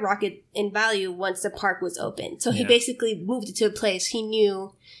skyrocket in value once the park was open. So he basically moved it to a place he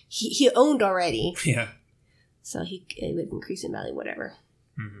knew he owned already. Yeah. So it would increase in value, whatever.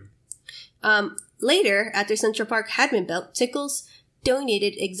 Later, after Central Park had been built, Sickles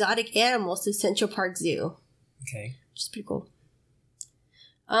donated exotic animals to Central Park Zoo. Okay. Which is pretty cool.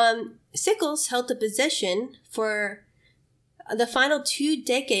 Sickles held the position for the final 2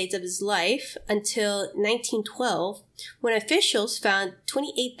 decades of his life until 1912, when officials found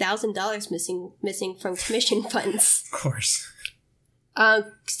 $28,000 missing from commission funds. Of course.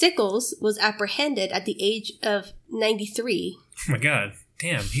 Sickles was apprehended at the age of 93. Oh my god.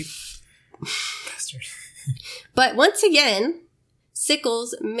 Damn. Bastard. But once again,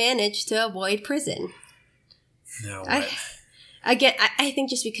 Sickles managed to avoid prison. No. I think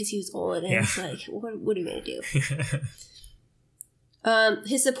just because he was old, and it's like, what are you going to do?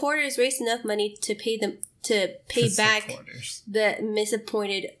 His supporters raised enough money to pay back the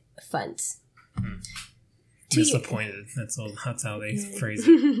misappointed funds. Disappointed. That's how they phrase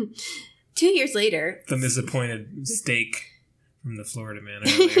it. 2 years later, the misappointed steak from the Florida man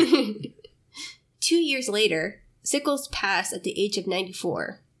earlier. 2 years later, Sickles passed at the age of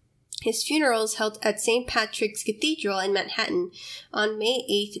 94. His funeral was held at St. Patrick's Cathedral in Manhattan on May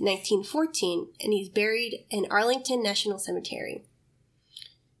 8, 1914, and he's buried in Arlington National Cemetery.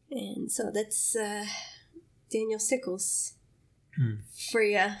 And so that's Daniel Sickles for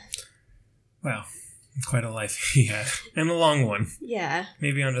you. Wow. Quite a life he had. And a long one. Yeah.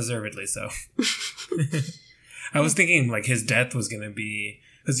 Maybe undeservedly so. I was thinking like his death was going to be...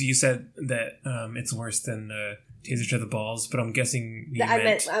 Because you said that it's worse than taser to the balls, but I'm guessing you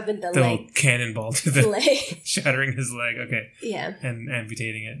meant the little cannonball to the leg. Shattering his leg. Okay. Yeah. And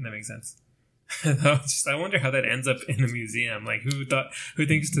amputating it. That makes sense. I wonder how that ends up in a museum. Like who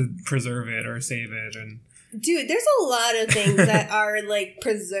thinks to preserve it or save it? And dude, there's a lot of things that are like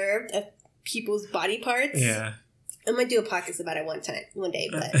preserved of people's body parts. Yeah. I'm gonna do a podcast about it one day,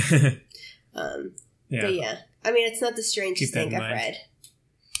 but yeah. But yeah. I mean, it's not the strangest thing I've read.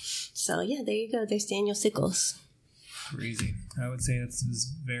 So yeah, there you go. There's Daniel Sickles. Crazy. I would say it's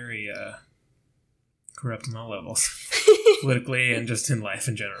very corrupt on all levels. Politically and just in life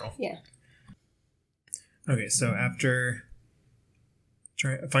in general. Yeah. Okay, so after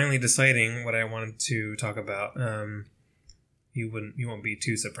finally deciding what I wanted to talk about, you won't be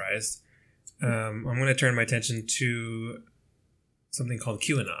too surprised. I'm going to turn my attention to something called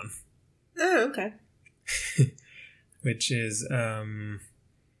QAnon. Oh, okay. Which is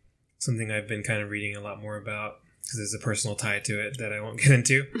something I've been kind of reading a lot more about because there's a personal tie to it that I won't get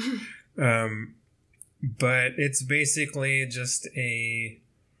into. But it's basically just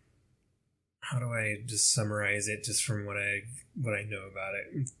how do I just summarize it just from what I know about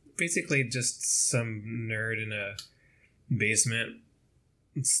it? Basically just some nerd in a basement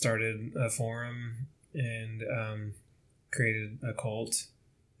started a forum and created a cult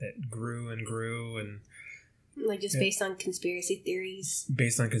that grew and grew and like just based on conspiracy theories.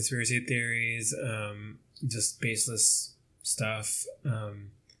 Based on conspiracy theories, just baseless stuff,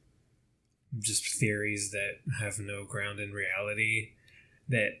 just theories that have no ground in reality,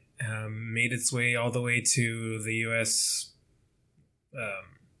 that made its way all the way to the U.S.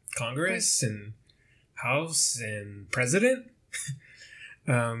 Congress and House and President.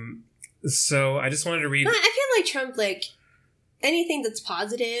 So I just wanted to read... I feel like Trump, like, anything that's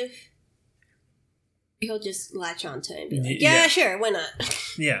positive... he'll just latch on to it and be like, yeah, sure, why not?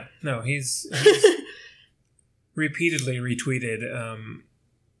 Yeah, no, he's repeatedly retweeted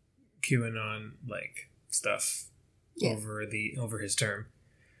QAnon like stuff over his term.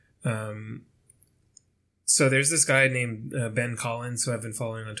 So there's this guy named Ben Collins who I've been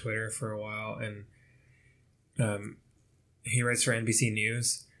following on Twitter for a while, and he writes for NBC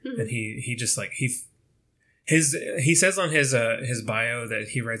News, and he just like he says on his bio that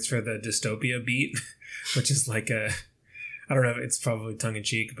he writes for the Dystopia Beat, which is like I don't know, it's probably tongue in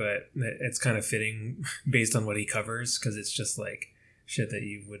cheek, but it's kind of fitting based on what he covers, because it's just like shit that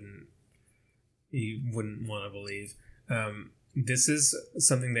you wouldn't want to believe. This is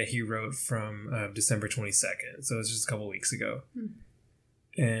something that he wrote from December 22nd, so it was just a couple weeks ago.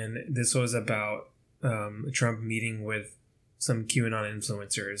 And this was about Trump meeting with some QAnon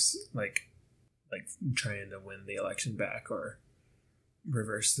influencers, like trying to win the election back or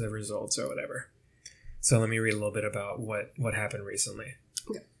reverse the results or whatever. So let me read a little bit about what happened recently.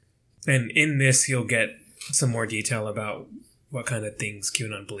 Okay. And in this, you'll get some more detail about what kind of things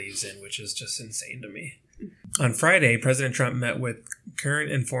QAnon believes in, which is just insane to me. On Friday, President Trump met with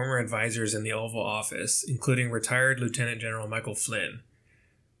current and former advisors in the Oval Office, including retired Lieutenant General Michael Flynn.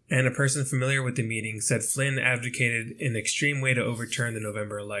 And a person familiar with the meeting said Flynn advocated an extreme way to overturn the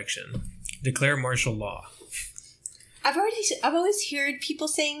November election: declare martial law. I've always heard people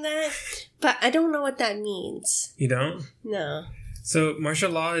saying that, but I don't know what that means. You don't? No. So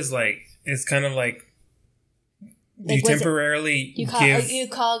martial law is it's kind of like you temporarily you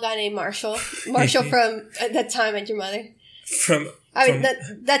call a guy named Marshall from that time at your mother.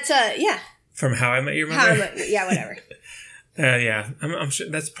 That's yeah. From How I Met Your Mother. Yeah, whatever. Yeah, I'm sure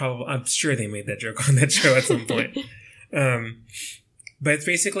I'm sure they made that joke on that show at some point. But it's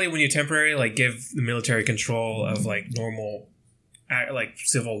basically when you temporarily give the military control of normal,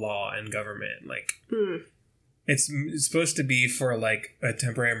 civil law and government. It's supposed to be for a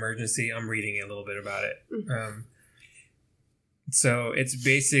temporary emergency. I'm reading a little bit about it. So it's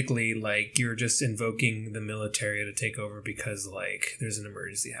basically you're just invoking the military to take over because there's an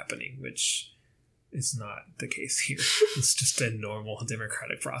emergency happening, which is not the case here. It's just a normal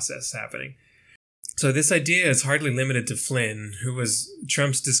democratic process happening. So this idea is hardly limited to Flynn, who was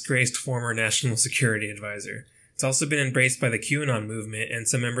Trump's disgraced former national security advisor. It's also been embraced by the QAnon movement and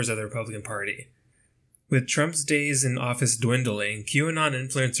some members of the Republican Party. With Trump's days in office dwindling, QAnon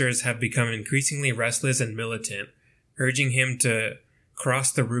influencers have become increasingly restless and militant, urging him to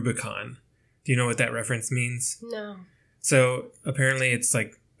cross the Rubicon. Do you know what that reference means? No. So apparently it's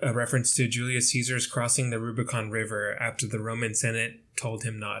a reference to Julius Caesar's crossing the Rubicon River after the Roman Senate told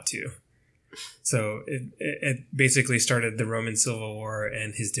him not to. So it basically started the Roman Civil War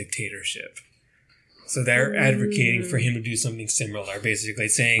and his dictatorship. So they're advocating for him to do something similar, basically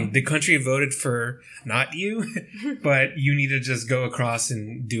saying the country voted for not you, but you need to just go across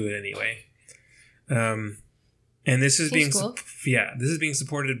and do it anyway. And this is being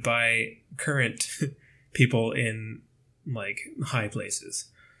supported by current people in high places.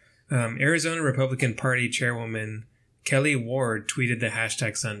 Arizona Republican Party Chairwoman Kelly Ward tweeted the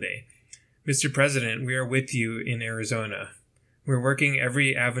hashtag Sunday. Mr. President, we are with you in Arizona. We're working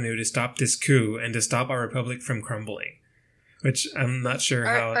every avenue to stop this coup and to stop our republic from crumbling. Which I'm not sure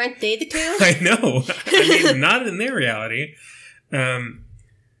how... Aren't they the coup? I know. I mean, not in their reality.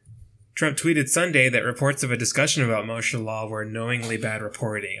 Trump tweeted Sunday that reports of a discussion about martial law were knowingly bad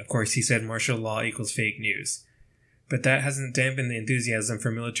reporting. Of course, he said martial law equals fake news. But that hasn't dampened the enthusiasm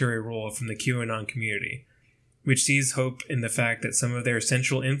for military rule from the QAnon community, which sees hope in the fact that some of their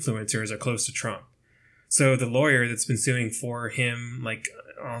central influencers are close to Trump. So the lawyer that's been suing for him,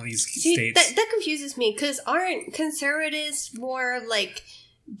 all these states... That confuses me, because aren't conservatives more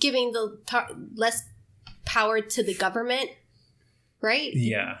giving the less power to the government, right?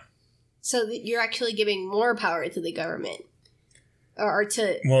 Yeah. So that you're actually giving more power to the government. Or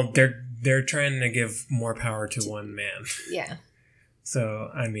to... Well, they're trying to give more power to one man. Yeah.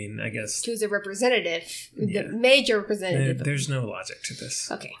 So, I mean, I guess... Choose a representative. Yeah. The major representative. There's no logic to this.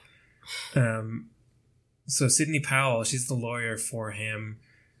 Okay. So Sidney Powell, she's the lawyer for him.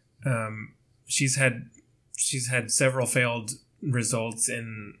 She's had several failed results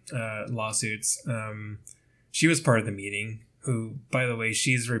in lawsuits. She was part of the meeting, who, by the way,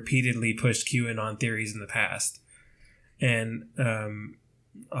 she's repeatedly pushed QAnon theories in the past. And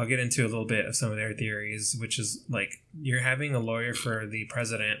I'll get into a little bit of some of their theories, which is you're having a lawyer for the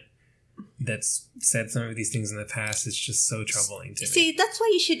president that's said some of these things in the past. It's just so troubling to me. See, that's why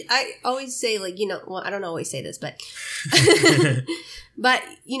you should... I always say, well, I don't always say this, but... but,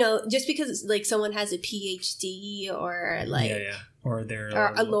 just because, someone has a PhD or, or they're...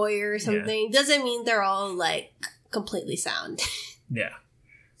 Or a lawyer or something, doesn't mean they're all, completely sound. Yeah.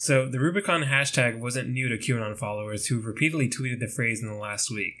 So the Rubicon hashtag wasn't new to QAnon followers who repeatedly tweeted the phrase in the last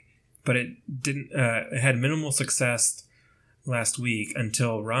week, but it didn't. It had minimal success last week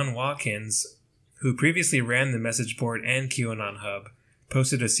until Ron Watkins, who previously ran the message board and QAnon hub,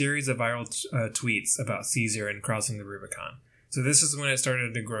 posted a series of viral tweets about Caesar and crossing the Rubicon. So this is when it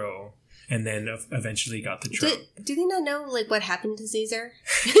started to grow, and then eventually got to Trump. Do they not know what happened to Caesar?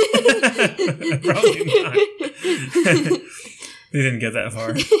 Probably not. They didn't get that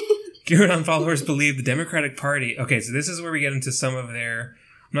far. QAnon followers believe the Democratic Party... Okay, so this is where we get into some of their...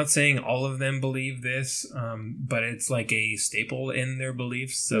 I'm not saying all of them believe this, but it's like a staple in their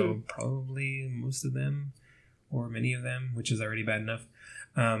beliefs, so probably most of them, or many of them, which is already bad enough.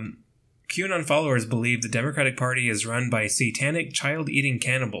 QAnon followers believe the Democratic Party is run by satanic child-eating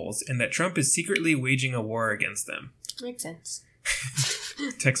cannibals and that Trump is secretly waging a war against them. Makes sense.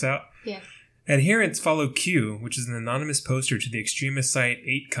 Checks out? Yeah. Adherents follow Q, which is an anonymous poster to the extremist site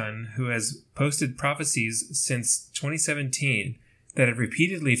 8kun, who has posted prophecies since 2017 that have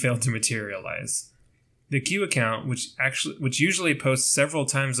repeatedly failed to materialize. The Q account, which usually posts several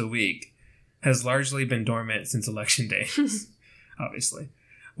times a week, has largely been dormant since Election Day, obviously.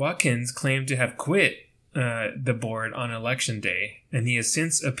 Watkins claimed to have quit the board on Election Day, and he has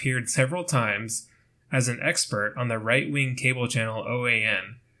since appeared several times as an expert on the right-wing cable channel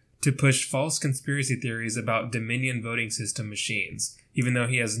OAN to push false conspiracy theories about Dominion voting system machines, even though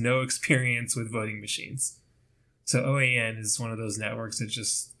he has no experience with voting machines. So OAN is one of those networks that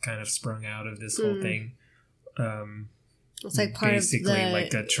just kind of sprung out of this whole thing. It's like part basically of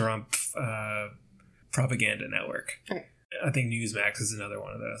like a Trump propaganda network. Right. I think Newsmax is another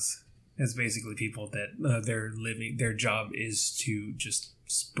one of those. It's basically people that their job is to just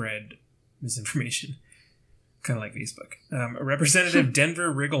spread misinformation, kind of like Facebook. Representative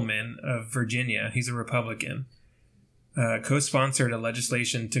Denver Riggleman of Virginia, he's a Republican, co-sponsored a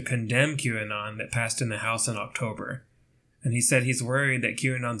legislation to condemn QAnon that passed in the House in October. And he said he's worried that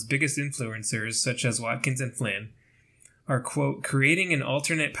QAnon's biggest influencers, such as Watkins and Flynn, are, quote, creating an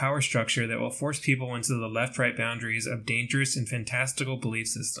alternate power structure that will force people into the left-right boundaries of dangerous and fantastical belief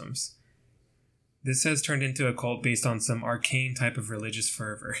systems. This has turned into a cult based on some arcane type of religious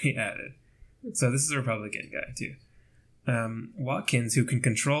fervor, he added. So this is a Republican guy, too. Watkins, who can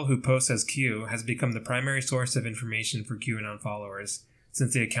control who posts as Q, has become the primary source of information for QAnon followers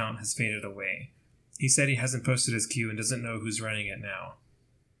since the account has faded away. He said he hasn't posted as Q and doesn't know who's running it now.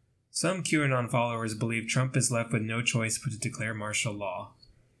 Some QAnon followers believe Trump is left with no choice but to declare martial law.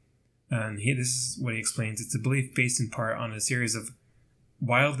 And this is what he explains. It's a belief based in part on a series of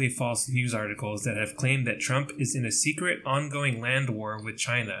wildly false news articles that have claimed that Trump is in a secret ongoing land war with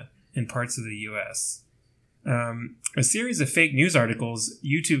China in parts of the U.S. A series of fake news articles,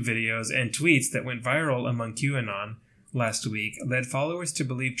 YouTube videos, and tweets that went viral among QAnon last week led followers to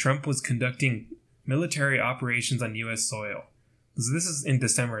believe Trump was conducting military operations on U.S. soil. So this is in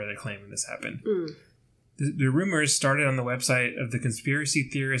December they're claiming this happened. The rumors started on the website of the conspiracy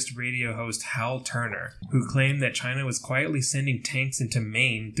theorist radio host Hal Turner, who claimed that China was quietly sending tanks into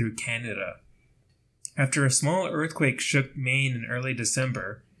Maine through Canada. After a small earthquake shook Maine in early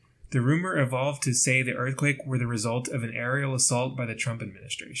December, the rumor evolved to say the earthquake were the result of an aerial assault by the Trump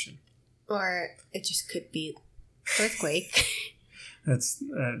administration. Or it just could be earthquake. That's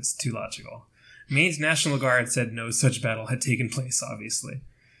too logical. Maine's National Guard said no such battle had taken place, obviously.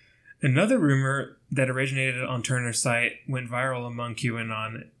 Another rumor that originated on Turner's site went viral among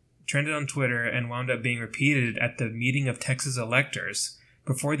QAnon, trended on Twitter, and wound up being repeated at the meeting of Texas electors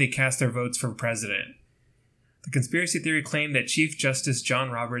before they cast their votes for president. The conspiracy theory claimed that Chief Justice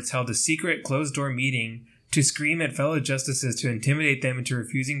John Roberts held a secret closed-door meeting to scream at fellow justices to intimidate them into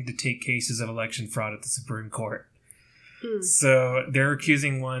refusing to take cases of election fraud at the Supreme Court. So they're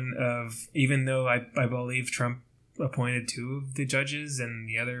accusing one of, even though I believe Trump appointed 2 of the judges and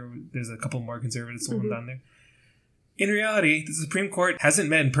the other, there's a couple more conservatives down there. In reality, the Supreme Court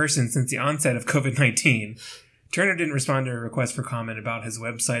hasn't met in person since the onset of COVID-19. Turner didn't respond to a request for comment about his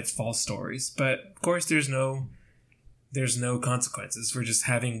website's false stories, but of course there's no consequences for just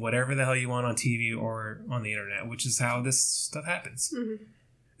having whatever the hell you want on TV or on the internet, which is how this stuff happens.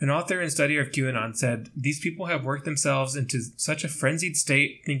 An author and studier of QAnon said, "These people have worked themselves into such a frenzied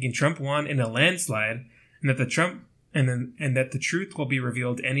state, thinking Trump won in a landslide, and that the truth will be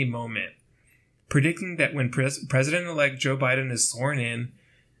revealed any moment, predicting that when President-elect Joe Biden is sworn in,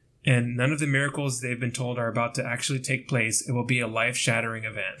 and none of the miracles they've been told are about to actually take place, it will be a life-shattering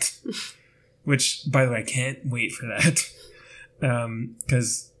event." Which, by the way, I can't wait for that,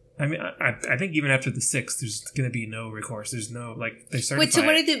 because. I mean, I think even after the 6th, there's going to be no recourse. There's no, they started. Wait, so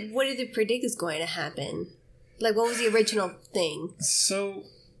what did they predict is going to happen? Like, what was the original thing? So,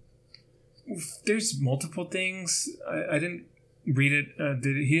 there's multiple things. I didn't read it.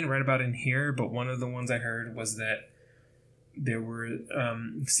 He didn't write about it in here, but one of the ones I heard was that there were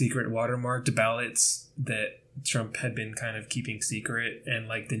secret watermarked ballots that Trump had been kind of keeping secret, and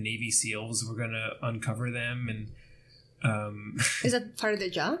like the Navy SEALs were going to uncover them. And is that part of their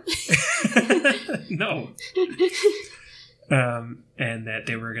job? No. And that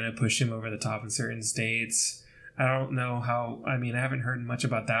they were going to push him over the top in certain states. I don't know how. I mean, I haven't heard much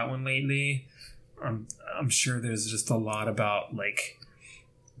about that one lately. I'm sure there's just a lot about like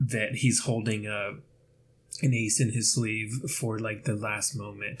that he's holding an ace in his sleeve for like the last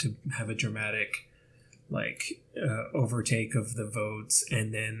moment to have a dramatic like overtake of the votes,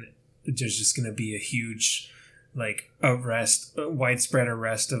 and then there's just going to be a huge like widespread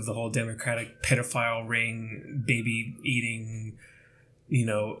arrest of the whole Democratic pedophile ring, baby eating,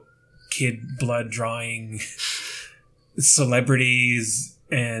 kid blood drawing celebrities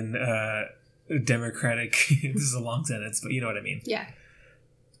and Democratic. This is a long sentence, but you know what I mean. Yeah.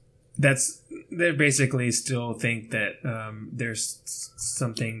 They basically still think that there's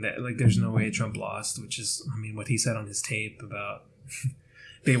something that like there's no way Trump lost, which is, I mean, what he said on his tape about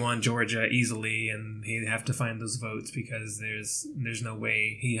they won Georgia easily and he'd have to find those votes because there's no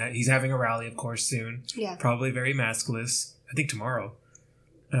way. He's having a rally, of course, soon. Yeah. Probably very maskless. I think tomorrow.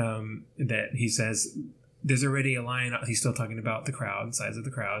 That he says there's already a line. He's still talking about the crowd, size of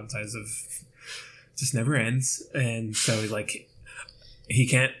just never ends. And so like he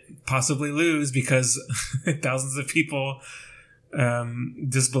can't possibly lose because thousands of people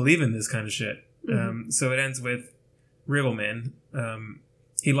disbelieve in this kind of shit. Mm-hmm. So it ends with Riggleman.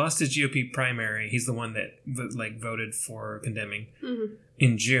 He lost his GOP primary. He's the one that voted for condemning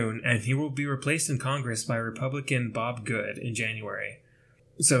in June, and he will be replaced in Congress by Republican Bob Good in January.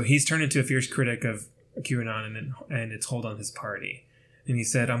 So he's turned into a fierce critic of QAnon and its hold on his party. And he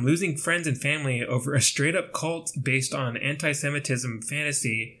said, "I'm losing friends and family over a straight-up cult based on anti-Semitism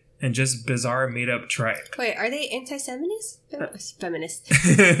fantasy and just bizarre made-up tripe." Wait, are they anti-Semitist? Feminist.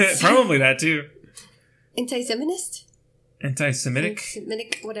 Probably that, too. Anti-Semitist? Anti-Semitic?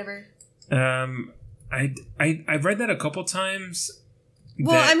 Semitic, whatever. I've read that a couple times.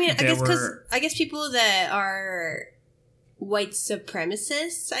 Well, I mean, I guess people that are white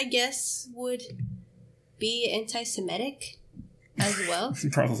supremacists, I guess, would be anti-Semitic as well.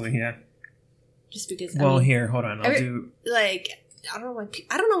 Probably, yeah. Just because. Well, here, hold on. I'll do. Like, I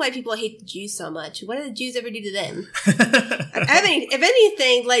don't know why people hate the Jews so much. What did the Jews ever do to them? I mean, if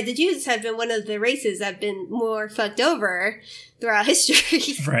anything, like the Jews have been one of the races that have been more fucked over throughout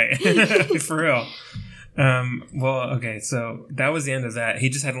history. Right, for real. Well, okay, so that was the end of that. He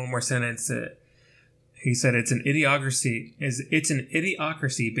just had one more sentence. He said it's an idiocracy. It's an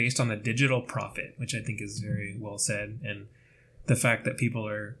idiocracy based on a digital profit, which I think is very well said, and the fact that people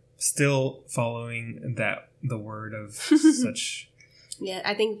are still following the word of such. Yeah,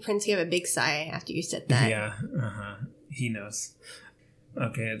 I think Prince gave a big sigh after you said that. Yeah, he knows.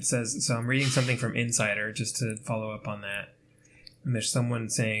 Okay, it says, so I'm reading something from Insider just to follow up on that. And there's someone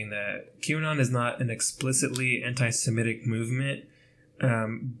saying that QAnon is not an explicitly anti-Semitic movement,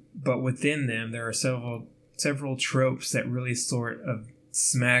 but within them there are several tropes that really sort of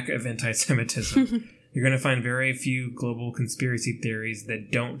smack of anti-Semitism. You're going to find very few global conspiracy theories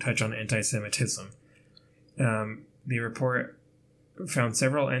that don't touch on anti-Semitism. The report found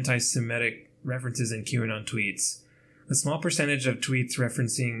several anti-Semitic references in QAnon tweets. A small percentage of tweets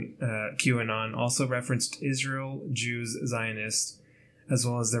referencing QAnon also referenced Israel, Jews, Zionists, as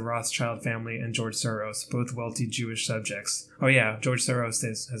well as the Rothschild family and George Soros, both wealthy Jewish subjects. Oh yeah, George Soros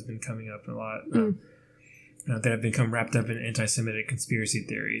has been coming up a lot. That have become wrapped up in anti-Semitic conspiracy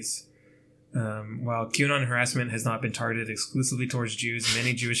theories. While QAnon harassment has not been targeted exclusively towards Jews,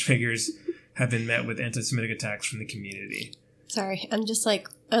 many Jewish figures have been met with anti-Semitic attacks from the community. Sorry, I'm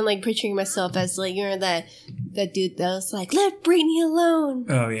picturing myself as that dude that was like, "Let Britney alone."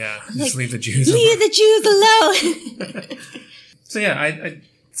 Oh yeah, just leave the Jews alone. So yeah,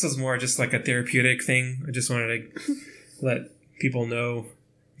 this was more just like a therapeutic thing. I just wanted to let people know.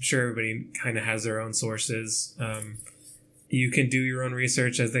 I'm sure everybody kind of has their own sources. You can do your own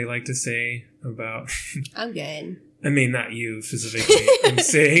research, as they like to say, about... I'm good. I mean, not you specifically. I'm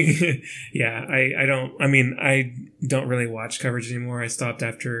saying, yeah, I don't really watch coverage anymore. I stopped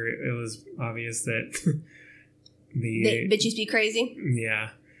after it was obvious that the bitches be crazy?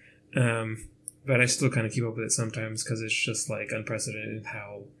 Yeah. But I still kind of keep up with it sometimes because it's just like unprecedented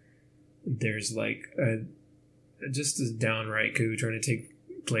how there's like just a downright coup trying to take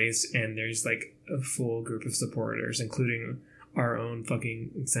place, and there's like a full group of supporters, including our own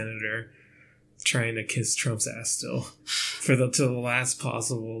fucking senator, trying to kiss Trump's ass still till the last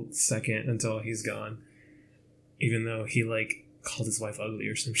possible second until he's gone, even though he like called his wife ugly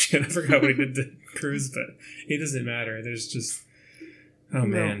or some shit. I forgot what he did to Cruz, but it doesn't matter. There's just... Oh,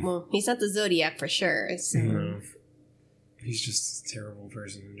 man. Well, he's not the Zodiac for sure. No. He's just a terrible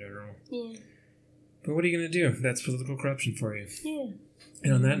person in general. Yeah. But what are you going to do? That's political corruption for you. Yeah.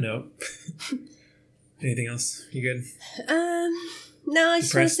 And on that note, anything else? You good? No, I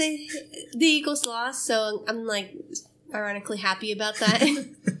just want to say the Eagles lost, so I'm like ironically happy about that.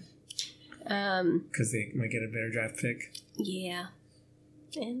 Because they might get a better draft pick. Yeah.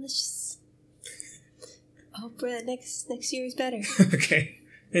 And let's just hope that next year is better. Okay.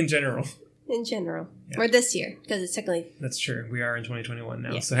 In general. Yeah. Or this year, because it's technically... That's true. We are in 2021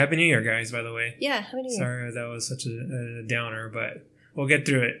 now. Yeah. So Happy New Year, guys, by the way. Yeah, Happy New Year. Sorry that was such a downer, but we'll get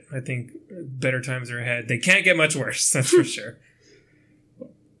through it. I think better times are ahead. They can't get much worse, that's for sure.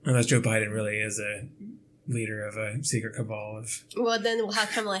 Unless Joe Biden really is a leader of a secret cabal of... Well, then we'll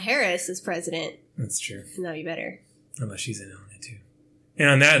have Kamala Harris as president. That's true. And that'll be better. Unless she's in on it, too. And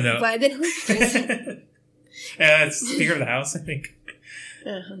on that note... But then who's president? It's Speaker of the House, I think.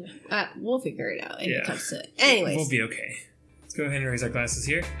 We'll figure it out when it comes to it. Anyways. We'll be okay. Let's go ahead and raise our glasses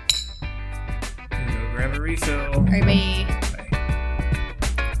here. And go grab a refill. All right, bye.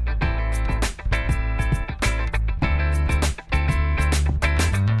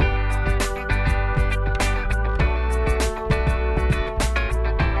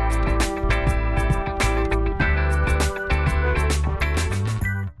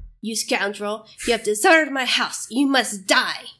 You scoundrel, you have deserted my house. You must die.